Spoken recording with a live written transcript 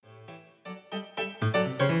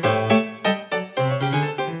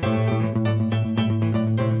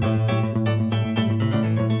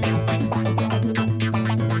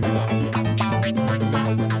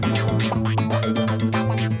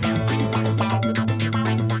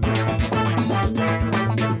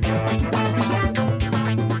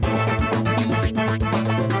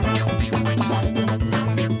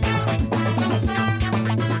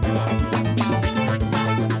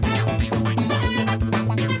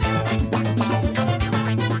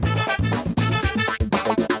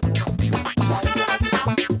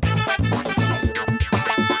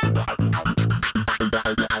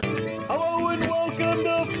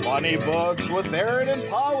Books with Aaron and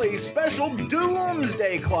Polly, special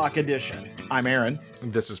Doomsday Clock edition. I'm Aaron.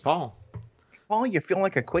 This is Paul. Paul, you feeling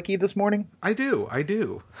like a quickie this morning? I do.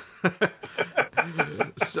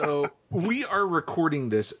 So we are recording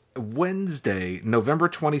this Wednesday, November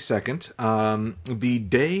 22nd, the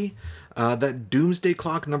day that Doomsday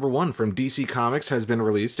Clock #1 from DC Comics has been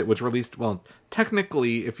released. It was released, well,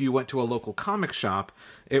 technically, if you went to a local comic shop,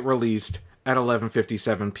 it released at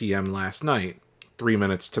 11:57 p.m. last night, 3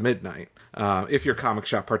 minutes to midnight. If your comic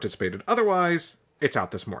shop participated. Otherwise, it's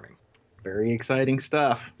out this morning. Very exciting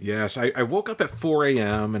stuff. Yes, I woke up at 4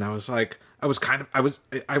 a.m. and I was like,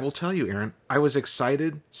 I will tell you, Aaron, I was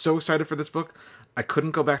excited, so excited for this book. I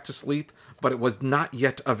couldn't go back to sleep, but it was not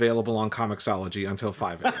yet available on Comixology until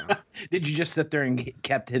 5 a.m. Did you just sit there and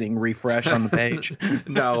kept hitting refresh on the page?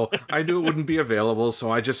 No, I knew it wouldn't be available, so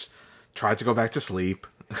I just tried to go back to sleep.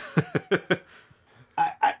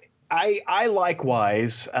 I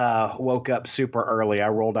likewise woke up super early. I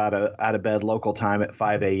rolled out of bed local time at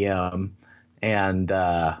 5 a.m. and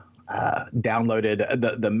downloaded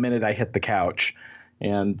the minute I hit the couch,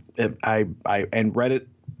 and I read it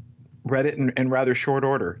in rather short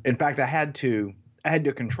order. In fact, I had to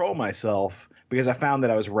control myself because I found that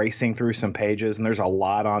I was racing through some pages, and there's a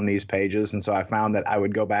lot on these pages, and so I found that I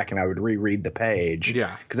would go back and I would reread the page,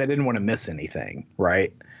 because I didn't want to miss anything,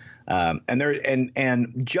 right?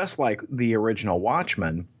 And just like the original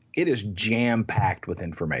Watchmen, it is jam-packed with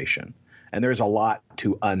information, and there's a lot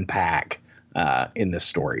to unpack in this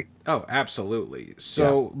story. Oh, absolutely.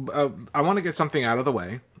 So I want to get something out of the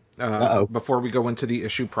way before we go into the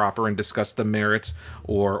issue proper and discuss the merits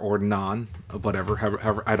or non, whatever,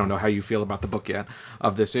 however, I don't know how you feel about the book yet,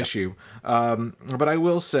 of this issue. But I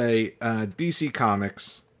will say, DC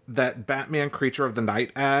Comics, that Batman Creature of the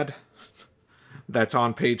Night ad that's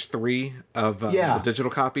on page 3 of the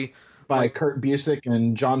digital copy by Kurt Busiek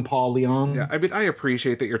and John Paul Leon. Yeah, I mean, I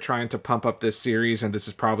appreciate that you're trying to pump up this series, and this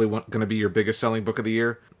is probably going to be your biggest selling book of the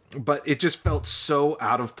year, but it just felt so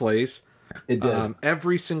out of place. It did.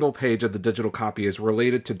 Every single page of the digital copy is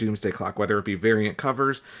related to Doomsday Clock, whether it be variant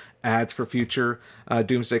covers, ads for future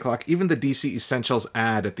Doomsday Clock, even the DC Essentials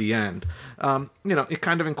ad at the end. It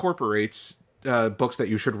kind of incorporates books that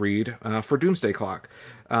you should read for Doomsday Clock.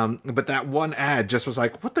 But that one ad just was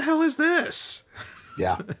like, what the hell is this?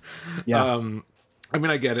 Yeah. I mean,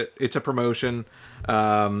 I get it. It's a promotion.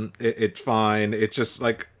 It's fine. It's just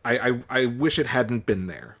like, I wish it hadn't been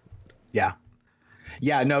there. Yeah.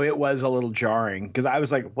 Yeah, no, it was a little jarring because I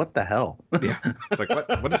was like, what the hell? Yeah. It's like,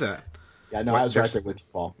 what is that? Yeah, no, I was right there with you,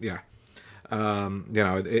 Paul. Yeah.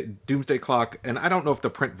 Doomsday Clock, and I don't know if the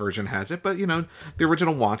print version has it, but, the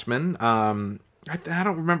original Watchmen, I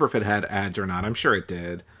don't remember if it had ads or not. I'm sure it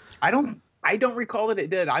did. I don't recall that it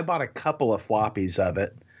did. I bought a couple of floppies of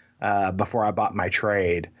it before I bought my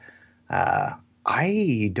trade.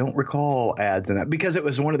 I don't recall ads in that because it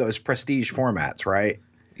was one of those prestige formats, right?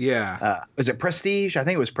 Yeah. Was it Prestige? I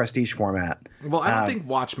think it was Prestige format. Well, I don't think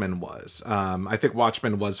Watchmen was. I think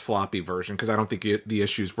Watchmen was floppy version because I don't think the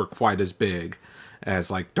issues were quite as big as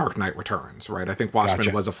like Dark Knight Returns, right? I think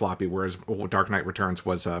Watchmen was a floppy, whereas Dark Knight Returns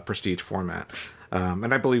was a Prestige format.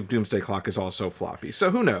 And I believe Doomsday Clock is also floppy. So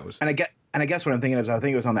who knows? And I guess what I'm thinking is I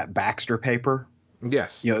think it was on that Baxter paper.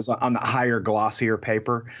 Yes. It was on the higher, glossier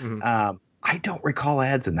paper. Mm-hmm. I don't recall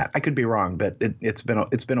ads in that. I could be wrong, but it's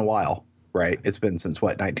been a while. Right. It's been since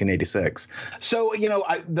 1986. So,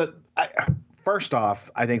 first off,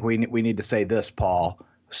 I think we need to say this, Paul,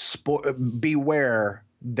 beware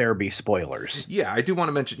there be spoilers. Yeah, I do want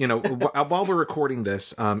to mention, while we're recording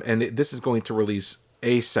this, and this is going to release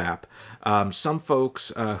ASAP, some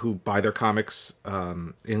folks who buy their comics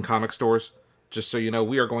in comic stores, just so you know,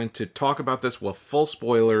 we are going to talk about this with full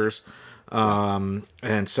spoilers.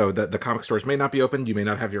 And so the comic stores may not be open. You may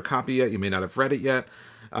not have your copy yet. You may not have read it yet.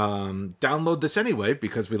 Download this anyway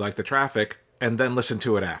because we like the traffic, and then listen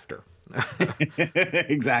to it after.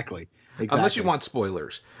 Exactly. Unless you want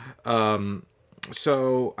spoilers.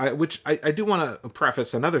 So I do want to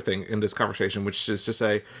preface another thing in this conversation, which is to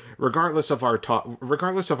say, regardless of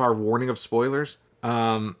our warning of spoilers,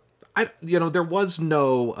 there was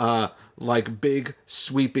no big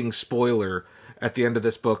sweeping spoiler at the end of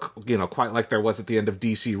this book, quite like there was at the end of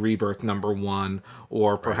DC Rebirth #1,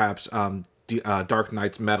 or perhaps Dark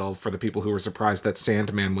Knight's Metal for the people who were surprised that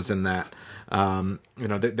Sandman was in that.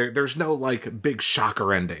 There's no big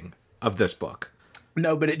shocker ending of this book.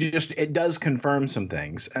 No, but it does confirm some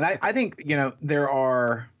things, and I think there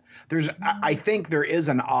are I think there is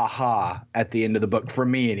an aha at the end of the book for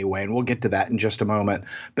me anyway, and we'll get to that in just a moment.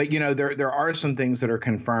 But there are some things that are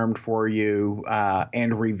confirmed for you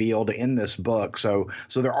and revealed in this book. So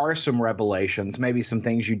there are some revelations, maybe some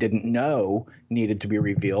things you didn't know needed to be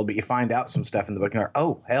revealed, but you find out some stuff in the book and you're,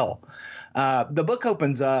 oh hell. The book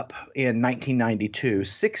opens up in 1992,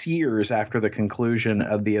 6 years after the conclusion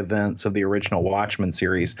of the events of the original Watchmen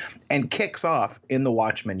series, and kicks off in the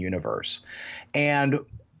Watchmen universe. And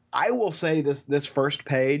I will say this first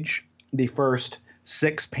page, the first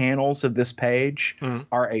 6 panels of this page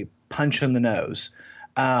are a punch in the nose.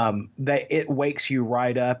 That it wakes you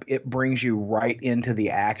right up. It brings you right into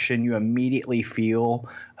the action. You immediately feel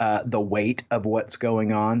the weight of what's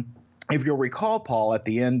going on. If you'll recall, Paul, at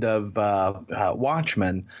the end of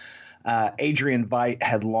Watchmen, Adrian Veidt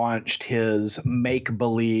had launched his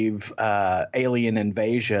make-believe alien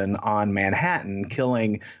invasion on Manhattan,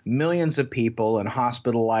 killing millions of people and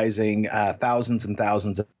hospitalizing thousands and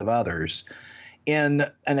thousands of others in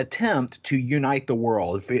an attempt to unite the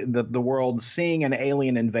world. The world seeing an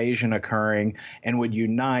alien invasion occurring and would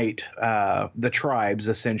unite the tribes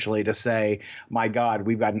essentially to say, my God,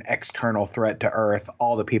 we've got an external threat to Earth.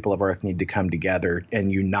 All the people of Earth need to come together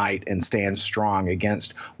and unite and stand strong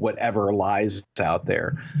against whatever lies out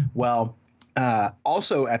there. Well,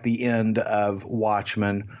 also at the end of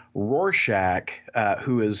Watchmen, Rorschach,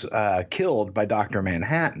 who is killed by Dr.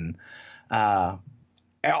 Manhattan,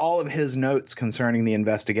 all of his notes concerning the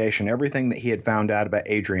investigation, everything that he had found out about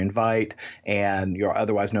Adrian Veidt and you're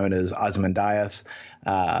otherwise known as Ozymandias,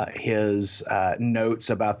 his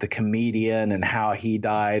notes about the comedian and how he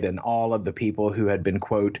died and all of the people who had been,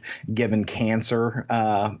 quote, given cancer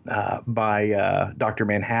by Dr.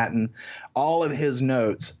 Manhattan, all of his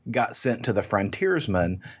notes got sent to the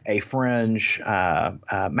Frontiersman, a fringe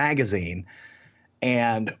magazine.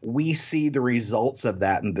 And we see the results of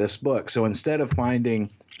that in this book. So instead of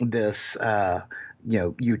finding this,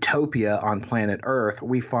 utopia on planet Earth,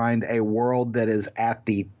 we find a world that is at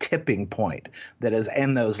the tipping point, that is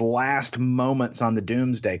in those last moments on the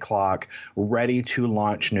doomsday clock, ready to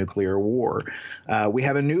launch nuclear war. We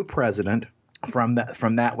have a new president from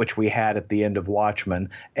that which we had at the end of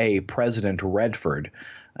Watchmen, a President Redford.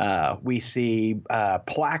 We see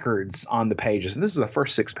placards on the pages, and this is the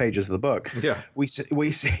first 6 pages of the book. Yeah, we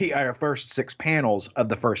see our first 6 panels of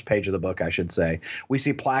the first page of the book, I should say. We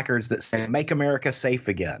see placards that say "Make America Safe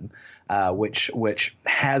Again," which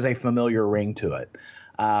has a familiar ring to it.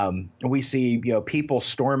 We see people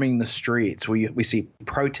storming the streets. We see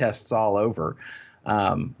protests all over.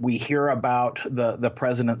 We hear about the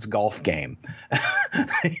president's golf game.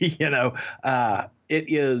 It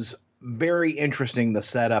is very interesting, the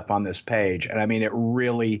setup on this page. And I mean, it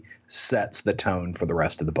really sets the tone for the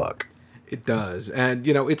rest of the book. It does. And,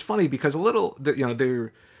 it's funny because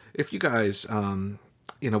if you guys,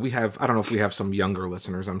 we have, I don't know if we have some younger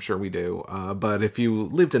listeners, I'm sure we do. But if you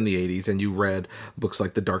lived in the 80s and you read books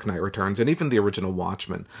like The Dark Knight Returns and even the original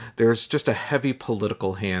Watchmen, there's just a heavy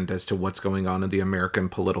political hand as to what's going on in the American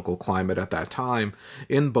political climate at that time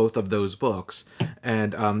in both of those books.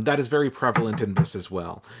 And that is very prevalent in this as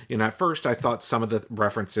well. At first I thought some of the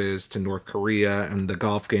references to North Korea and the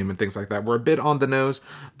golf game and things like that were a bit on the nose,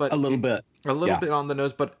 but a little bit on the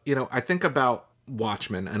nose. But, I think about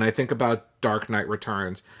Watchmen and I think about Dark Knight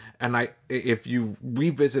Returns, and if you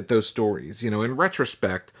revisit those stories, in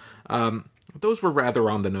retrospect, those were rather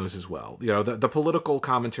on the nose as well. The political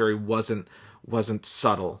commentary wasn't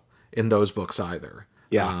subtle in those books either.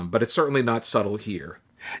 Yeah, but it's certainly not subtle here.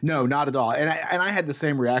 No, not at all. And I had the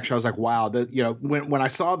same reaction. I was like, wow, when I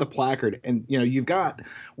saw the placard and,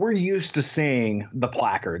 we're used to seeing the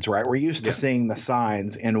placards, right? We're used to seeing the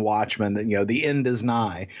signs in Watchmen that, the end is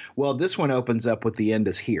nigh. Well, this one opens up with the end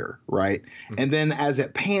is here, right? Mm-hmm. And then as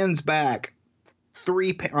it pans back,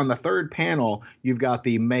 on the third panel, you've got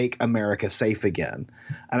the Make America Safe Again.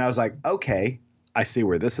 And I was like, okay, I see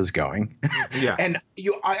where this is going. Yeah. And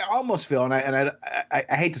I almost feel, and I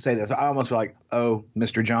hate to say this, I almost feel like, oh,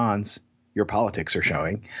 Mr. Johns, your politics are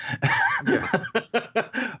showing. Yeah.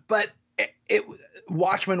 But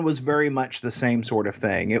Watchmen was very much the same sort of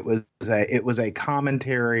thing. It was a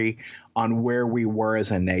commentary on where we were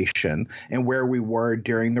as a nation and where we were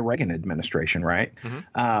during the Reagan administration, right?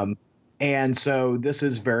 Mm-hmm. And so this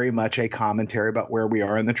is very much a commentary about where we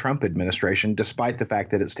are in the Trump administration, despite the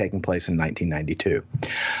fact that it's taking place in 1992.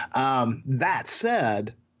 That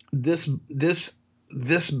said,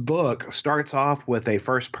 this book starts off with a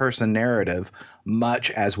first-person narrative,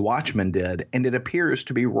 much as Watchmen did, and it appears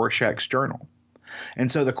to be Rorschach's journal.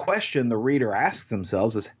 And so the question the reader asks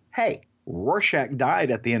themselves is, hey, Rorschach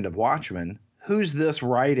died at the end of Watchmen. Who's this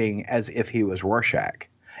writing as if he was Rorschach?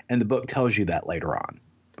 and the book tells you that later on,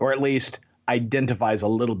 or at least identifies a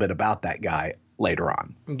little bit about that guy later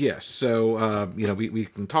on. Yes, so we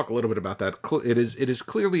can talk a little bit about that. It is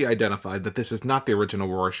clearly identified that this is not the original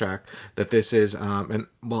Rorschach. That this is, I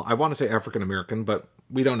want to say African American, but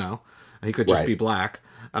we don't know. He could just be black.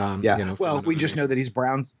 We just know that he's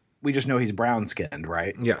brown. We just know he's brown skinned,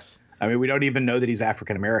 right? Yes. I mean, we don't even know that he's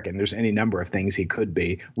African American. There's any number of things he could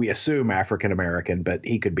be. We assume African American, but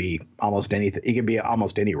he could be almost anything. He could be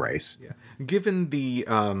almost any race. Yeah. Given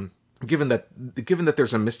that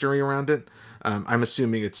there's a mystery around it, I'm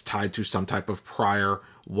assuming it's tied to some type of prior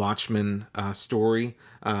Watchmen story.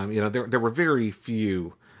 There were very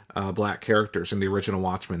few black characters in the original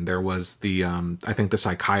Watchmen. There was I think the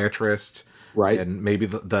psychiatrist, right, and maybe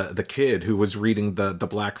the kid who was reading the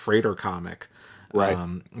Black Freighter comic.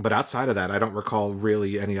 Right. But outside of that, I don't recall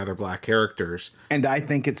really any other black characters. And I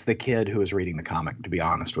think it's the kid who was reading the comic, to be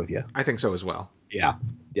honest with you. I think so as well. Yeah.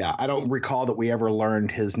 Yeah. I don't recall that we ever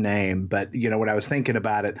learned his name, but when I was thinking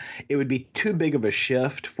about it, it would be too big of a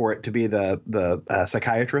shift for it to be the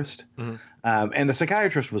psychiatrist. Mm-hmm. And the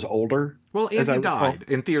psychiatrist was older. Well, and he died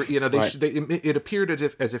in theory. It appeared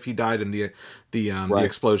as if he died in the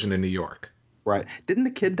explosion in New York. Right. Didn't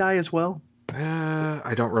the kid die as well?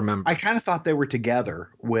 I don't remember. I kind of thought they were together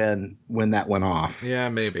when that went off. Yeah,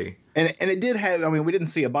 maybe. And it did have. I mean, we didn't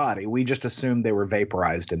see a body. We just assumed they were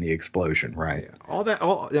vaporized in the explosion, right? Yeah.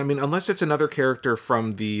 Unless it's another character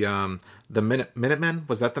from the Minutemen.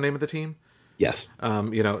 Was that the name of the team? Yes.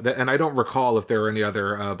 And I don't recall if there are any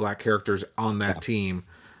other black characters on that team.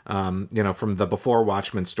 From the Before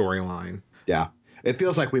Watchmen storyline. Yeah, it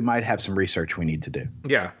feels like we might have some research we need to do.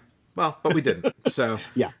 Yeah. Well, but we didn't. So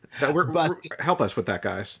yeah, help us with that,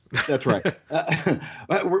 guys. That's right.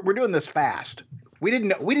 We're doing this fast. We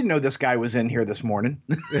didn't know this guy was in here this morning.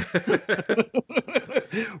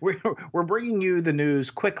 We're bringing you the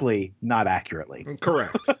news quickly, not accurately.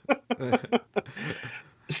 Correct.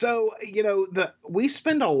 So, we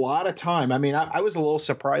spend a lot of time. I mean, I was a little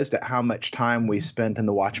surprised at how much time we spent in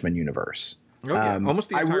the Watchmen universe. Oh, yeah. Almost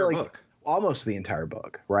the entire book. Almost the entire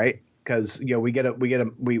book, right? Because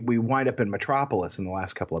we wind up in Metropolis in the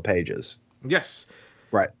last couple of pages. Yes.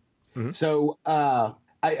 Right. Mm-hmm. So I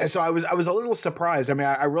was a little surprised. I mean,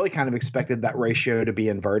 I really kind of expected that ratio to be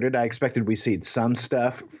inverted. I expected we see some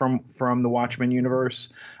stuff from the Watchmen universe.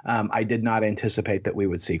 I did not anticipate that we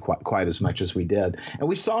would see quite as much as we did, and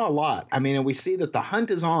we saw a lot. I mean, and we see that the hunt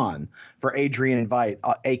is on for Adrian Veidt,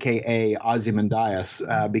 aka Ozymandias,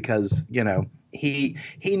 because he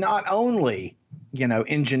not only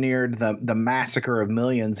engineered the massacre of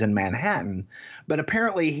millions in Manhattan, but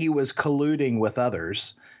apparently he was colluding with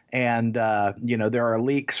others. And, there are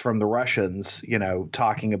leaks from the Russians,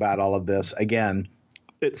 talking about all of this. Again,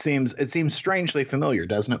 it seems strangely familiar,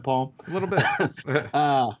 doesn't it, Paul? A little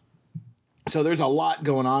bit. So there's a lot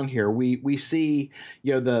going on here. We see,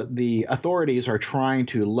 the authorities are trying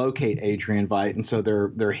to locate Adrian Veidt, and so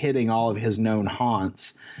they're hitting all of his known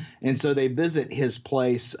haunts, and so they visit his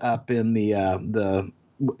place up in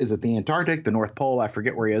is it the Antarctic, the North Pole? I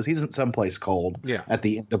forget where he is. He's in someplace cold. Yeah. At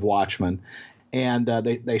the end of Watchmen. And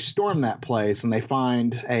they storm that place, and they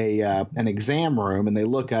find an exam room, and they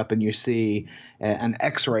look up, and you see an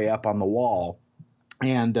X-ray up on the wall.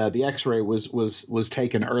 And the X-ray was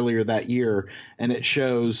taken earlier that year, and it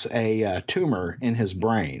shows a tumor in his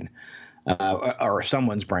brain, or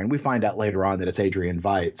someone's brain. We find out later on that it's Adrian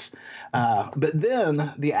Veidt's. But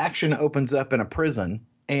then the action opens up in a prison,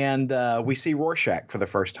 and we see Rorschach for the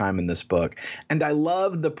first time in this book. And I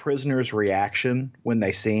love the prisoner's reaction when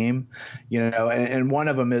they see him, and one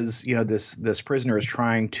of them is, this prisoner is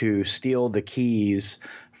trying to steal the keys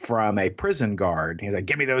from a prison guard. He's like,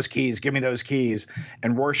 give me those keys.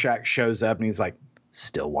 And Rorschach shows up and he's like,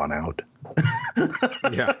 still one out.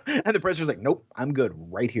 Yeah. And the prisoner's like, nope, I'm good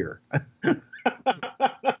right here.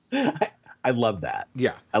 I love that.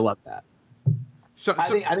 Yeah. I love that. So I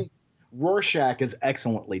think Rorschach is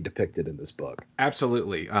excellently depicted in this book.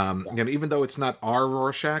 Absolutely. Even though it's not our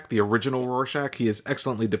Rorschach, the original Rorschach, he is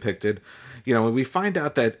excellently depicted. When we find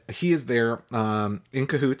out that he is there in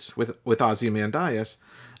cahoots with Ozymandias,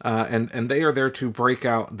 and they are there to break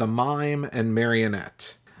out the Mime and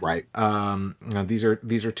Marionette. Right. These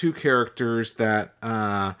are two characters that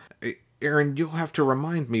Aaron, you'll have to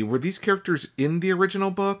remind me, were these characters in the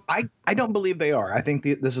original book? I don't believe they are. I think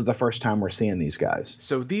this is the first time we're seeing these guys.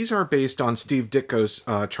 So these are based on Steve Ditko's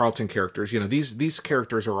Charlton characters. These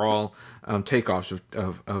characters are all takeoffs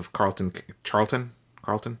of Charlton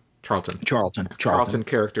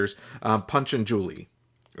characters. Punch and Julie.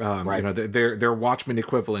 Right. Their Watchmen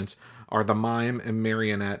equivalents are the Mime and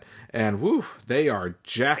Marionette, and woo, they are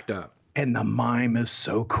jacked up. And the mime is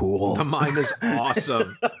so cool. The mime is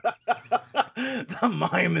awesome. The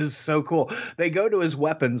mime is so cool. They go to his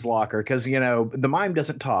weapons locker because, the mime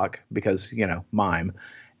doesn't talk because, mime.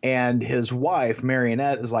 And his wife,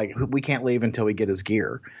 Marionette, is like, we can't leave until we get his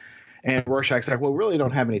gear. And Rorschach's like, well, we really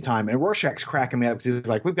don't have any time. And Rorschach's cracking me up because he's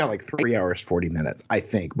like, we've got like 3 hours, 40 minutes. I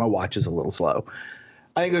think my watch is a little slow.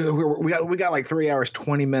 I think we got like 3 hours,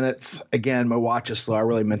 20 minutes. Again, my watch is slow. I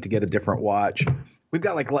really meant to get a different watch. We've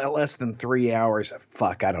got like less than 3 hours.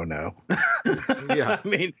 Fuck, I don't know. Yeah. I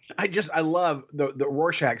mean, I love the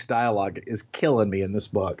Rorschach's dialogue is killing me in this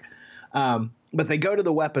book. But they go to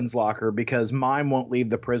the weapons locker because Mime won't leave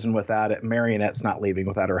the prison without it. Marionette's not leaving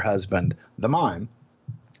without her husband, the Mime.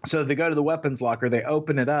 So they go to the weapons locker, they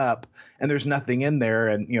open it up, and there's nothing in there.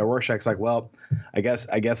 And, Rorschach's like, well, I guess,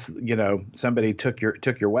 somebody took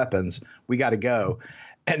your weapons. We got to go.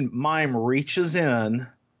 And Mime reaches in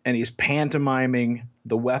and he's pantomiming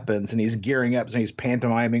the weapons and he's gearing up. And he's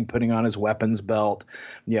pantomiming, putting on his weapons belt,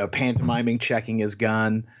 pantomiming, checking his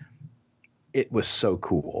gun. It was so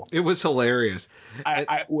cool. It was hilarious.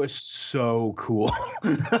 It was so cool.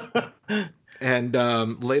 And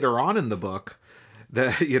later on in the book,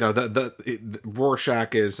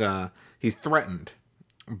 Rorschach is he's threatened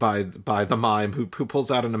by the mime who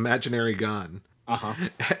pulls out an imaginary gun. Uh-huh.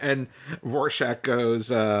 And Rorschach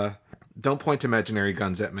goes, "Don't point imaginary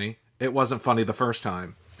guns at me. It wasn't funny the first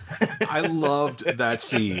time." I loved that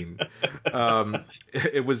scene.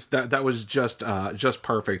 It was that was just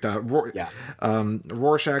perfect.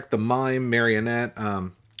 Rorschach, the mime, Marionette,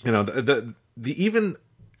 the even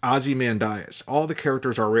Ozymandias, all the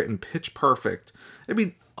characters are written pitch perfect. I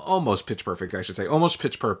mean, almost pitch perfect, I should say. Almost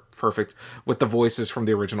pitch perfect with the voices from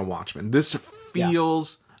the original Watchmen. This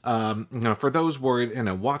feels, for those worried,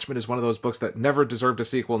 Watchmen is one of those books that never deserved a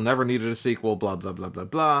sequel, never needed a sequel, blah, blah, blah, blah,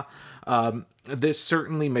 blah. This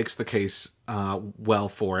certainly makes the case well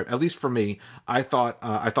for it. At least for me, I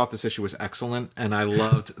thought this issue was excellent, and I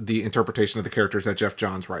loved the interpretation of the characters that Jeff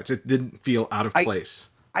Johns writes. It didn't feel out of place.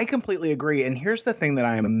 I completely agree. And here's the thing that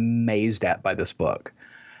I am amazed at by this book.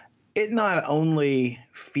 It not only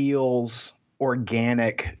feels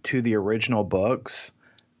organic to the original books,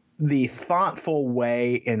 the thoughtful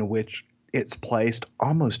way in which it's placed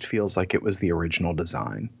almost feels like it was the original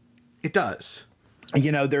design. It does.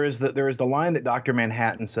 There is the line that Dr.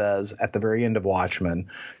 Manhattan says at the very end of Watchmen,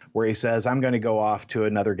 where he says, I'm going to go off to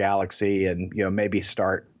another galaxy and, maybe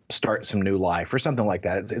start some new life or something like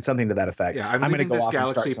that. It's something to that effect. Yeah, I'm going to go this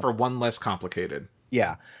galaxy for one less complicated.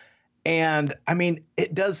 Yeah. And I mean,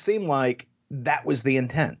 it does seem like that was the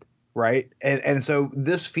intent, right? And so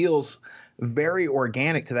this feels very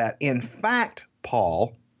organic to that. In fact,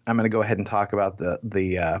 Paul, I'm going to go ahead and talk about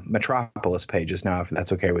the Metropolis pages now, if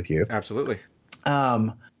that's okay with you. Absolutely.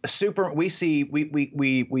 We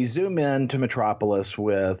zoom in to Metropolis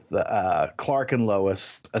with Clark and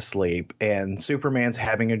Lois asleep, and Superman's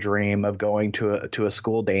having a dream of going to a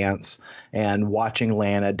school dance and watching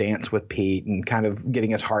Lana dance with Pete and kind of getting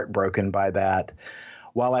his heart broken by that.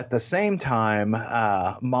 While at the same time,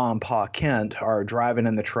 Mom and Pa Kent are driving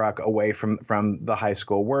in the truck away from the high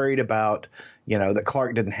school, worried about, that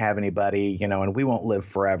Clark didn't have anybody, and we won't live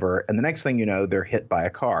forever. And the next thing you know, they're hit by a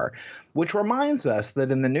car, which reminds us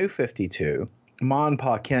that in the New 52, Ma and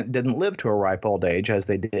Pa Kent didn't live to a ripe old age as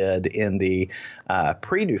they did in the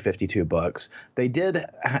pre-New 52 books. They did.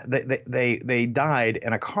 They died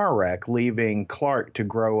in a car wreck, leaving Clark to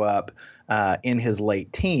grow up in his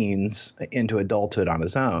late teens into adulthood on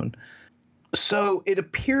his own. So it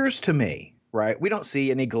appears to me, right? We don't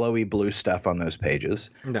see any glowy blue stuff on those pages.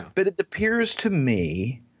 No. But it appears to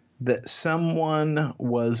me that someone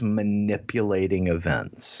was manipulating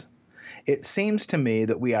events. It seems to me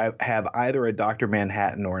that we have either a Dr.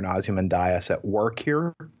 Manhattan or an Ozymandias at work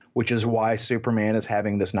here, which is why Superman is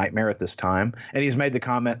having this nightmare at this time. And he's made the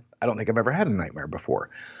comment, I don't think I've ever had a nightmare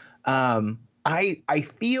before. I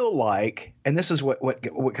feel like, and this is what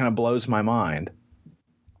kind of blows my mind,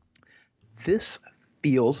 this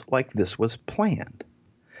feels like this was planned.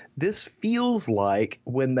 This feels like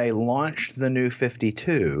when they launched the New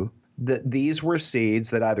 52, that these were seeds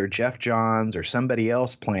that either Jeff Johns or somebody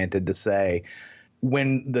else planted to say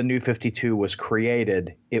when the New 52 was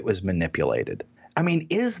created, it was manipulated. I mean,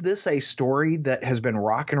 is this a story that has been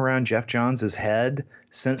rocking around Jeff Johns' head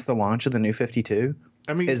since the launch of the New 52?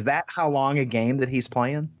 I mean, is that how long a game that he's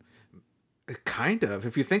playing? Kind of.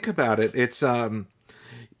 If you think about it, it's,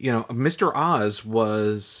 Mr. Oz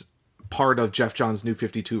was part of Jeff Johns' New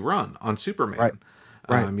 52 run on Superman. Right.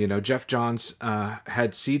 Right. Jeff Johns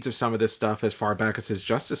had seeds of some of this stuff as far back as his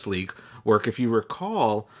Justice League work. If you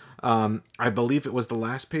recall, I believe it was the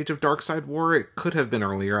last page of Darkseid War. It could have been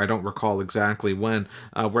earlier. I don't recall exactly when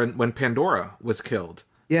Pandora was killed.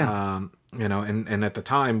 Yeah. And at the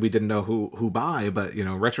time we didn't know who by, but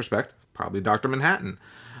retrospect, probably Dr. Manhattan.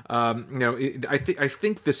 I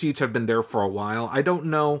think the seeds have been there for a while. I don't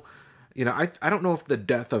know. I don't know if the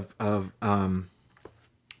death of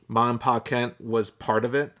Ma and Pa Kent was part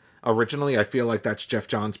of it originally. I feel like that's Jeff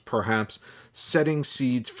Johns perhaps setting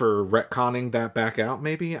seeds for retconning that back out.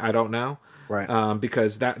 Maybe, I don't know. Right.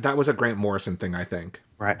 Because that was a Grant Morrison thing, I think.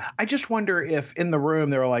 Right. I just wonder if in the room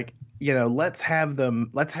they were like, let's have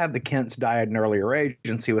the Kents die at an earlier age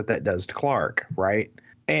and see what that does to Clark. Right.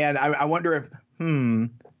 And I wonder if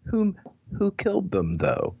who killed them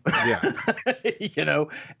though? Yeah.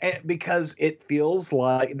 And because it feels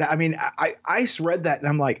like that. I mean, I read that and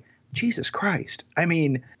I'm like, Jesus Christ. I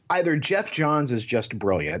mean, either Jeff Johns is just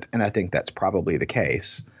brilliant, and I think that's probably the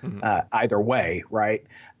case, either way. Right.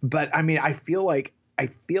 But I mean, I feel like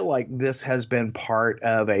this has been part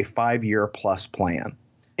of a 5-year plus plan,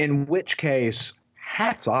 in which case,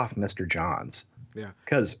 hats off, Mr. Johns. Yeah.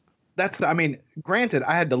 Because granted,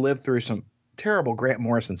 I had to live through some terrible Grant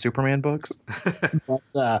Morrison Superman books,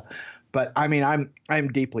 but I mean, I'm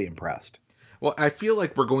deeply impressed. Well, I feel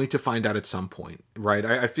like we're going to find out at some point, right?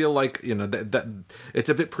 I feel like that it's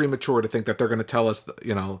a bit premature to think that they're going to tell us,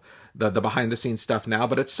 the behind the scenes stuff now.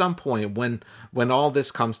 But at some point, when all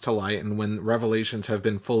this comes to light and when revelations have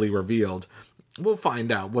been fully revealed, we'll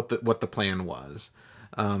find out what the plan was,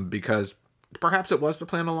 because perhaps it was the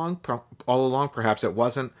plan all along. Perhaps it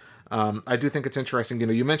wasn't. I do think it's interesting.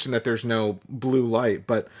 You mentioned that there's no blue light,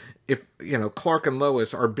 but if Clark and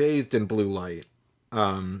Lois are bathed in blue light,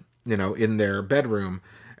 in their bedroom,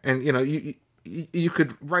 and you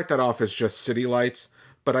could write that off as just city lights,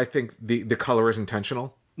 but I think the color is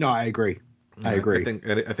intentional. No, I agree. I agree.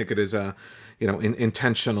 I think it is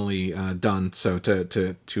intentionally done so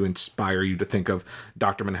to inspire you to think of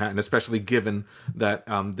Dr. Manhattan, especially given that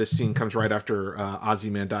this scene comes right after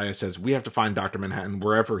Ozymandias says we have to find Dr. Manhattan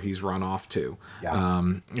wherever he's run off to. Yeah.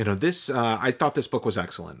 I thought this book was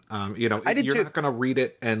excellent. You're not going to read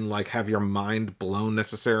it and like have your mind blown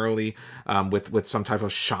necessarily with some type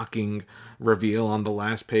of shocking reveal on the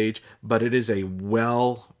last page, but it is a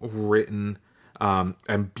well written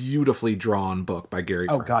and beautifully drawn book by Gary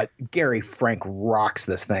Frank. Oh God, Gary Frank rocks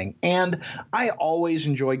this thing, and I always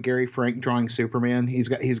enjoy Gary Frank drawing Superman. He's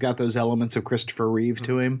got those elements of Christopher Reeve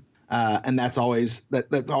to him, and that's always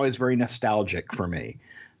very nostalgic for me.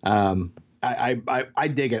 I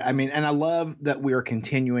dig it. I mean, and I love that we are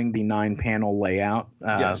continuing the 9-panel layout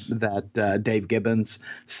that Dave Gibbons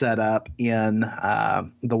set up in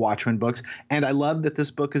the Watchmen books, and I love that this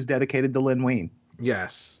book is dedicated to Len Wein.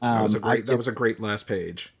 Yes, that was a great last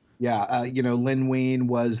page. Yeah, Len Wein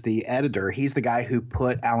was the editor. He's the guy who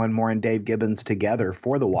put Alan Moore and Dave Gibbons together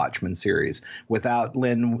for the Watchmen series. Without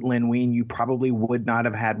Len Wein, you probably would not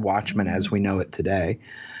have had Watchmen as we know it today.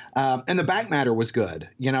 And the back matter was good.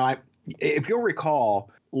 If you'll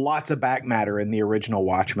recall, lots of back matter in the original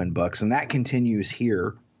Watchmen books, and that continues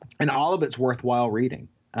here, and all of it's worthwhile reading.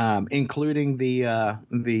 Including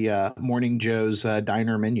the Morning Joe's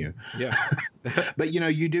diner menu. Yeah. But,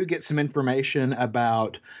 you do get some information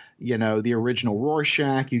about, the original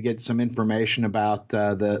Rorschach. You get some information about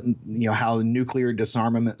how the nuclear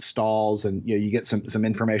disarmament stalls, and you get some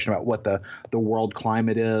information about what the world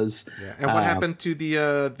climate is. Yeah. And what happened to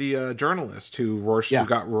the journalist who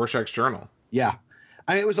got Rorschach's journal? Yeah.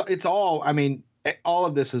 I mean, all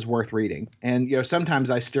of this is worth reading. And, sometimes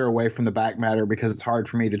I steer away from the back matter because it's hard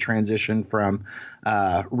for me to transition from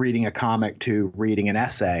reading a comic to reading an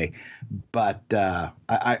essay. But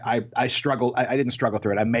I struggle. I didn't struggle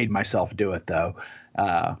through it. I made myself do it, though.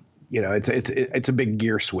 It's a big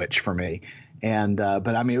gear switch for me. And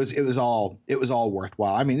but I mean, it was all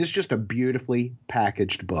worthwhile. I mean, it's just a beautifully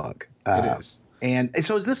packaged book. It is. And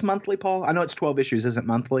so is this monthly, Paul? I know it's 12 issues. Is it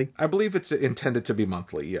monthly? I believe it's intended to be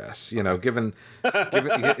monthly, yes. Given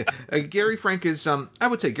Gary Frank is, I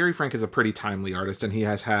would say Gary Frank is a pretty timely artist, and he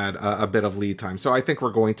has had a bit of lead time. So I think we're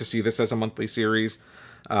going to see this as a monthly series.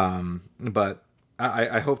 But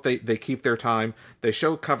I hope they keep their time. They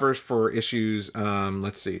show covers for issues,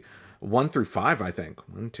 let's see, 1 through 5, I think.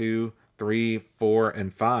 1, 2, 3, 4,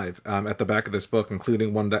 and 5 at the back of this book,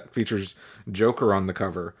 including one that features Joker on the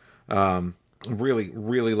cover. Really,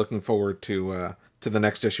 really looking forward to the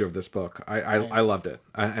next issue of this book. I loved it,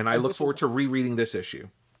 and I look forward to rereading this issue.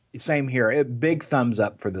 Same here. Big thumbs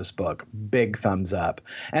up for this book. Big thumbs up.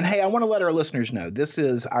 And hey, I want to let our listeners know this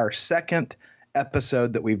is our second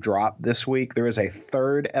episode that we've dropped this week. There is a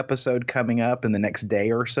third episode coming up in the next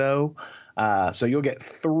day or so. So you'll get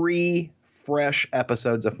 3 fresh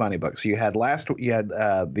episodes of Funny Books. You had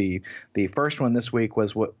the first one this week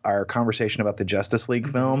was what our conversation about the Justice League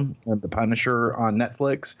film and The Punisher on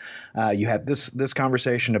Netflix. You had this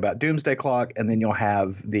conversation about Doomsday Clock, and then you'll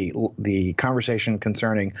have the conversation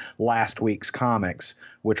concerning last week's comics,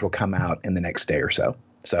 which will come out in the next day or so.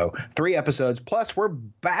 So 3 episodes, plus we're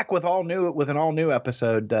back with an all new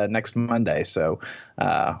episode next Monday. So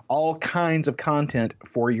all kinds of content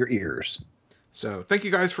for your ears. So thank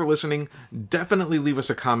you guys for listening. Definitely leave us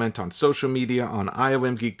a comment on social media on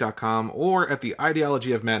iomgeek.com or at the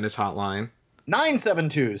Ideology of Madness hotline.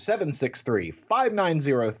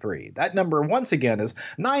 972-763-5903. That number once again is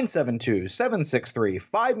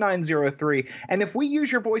 972-763-5903. And if we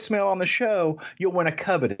use your voicemail on the show, you'll win a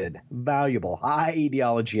coveted, valuable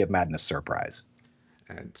Ideology of Madness surprise.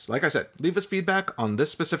 And like I said, leave us feedback on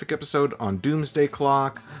this specific episode, on Doomsday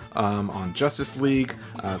Clock, on Justice League.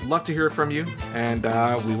 Love to hear from you, and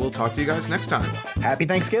we will talk to you guys next time. Happy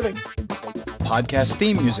Thanksgiving. Podcast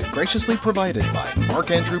theme music graciously provided by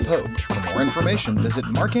Mark Andrew Pope. For more information, visit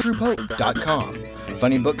markandrewpope.com.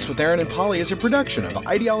 Funny Books with Aaron and Polly is a production of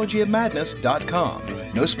ideologyofmadness.com.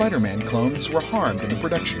 No Spider-Man clones were harmed in the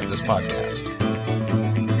production of this podcast.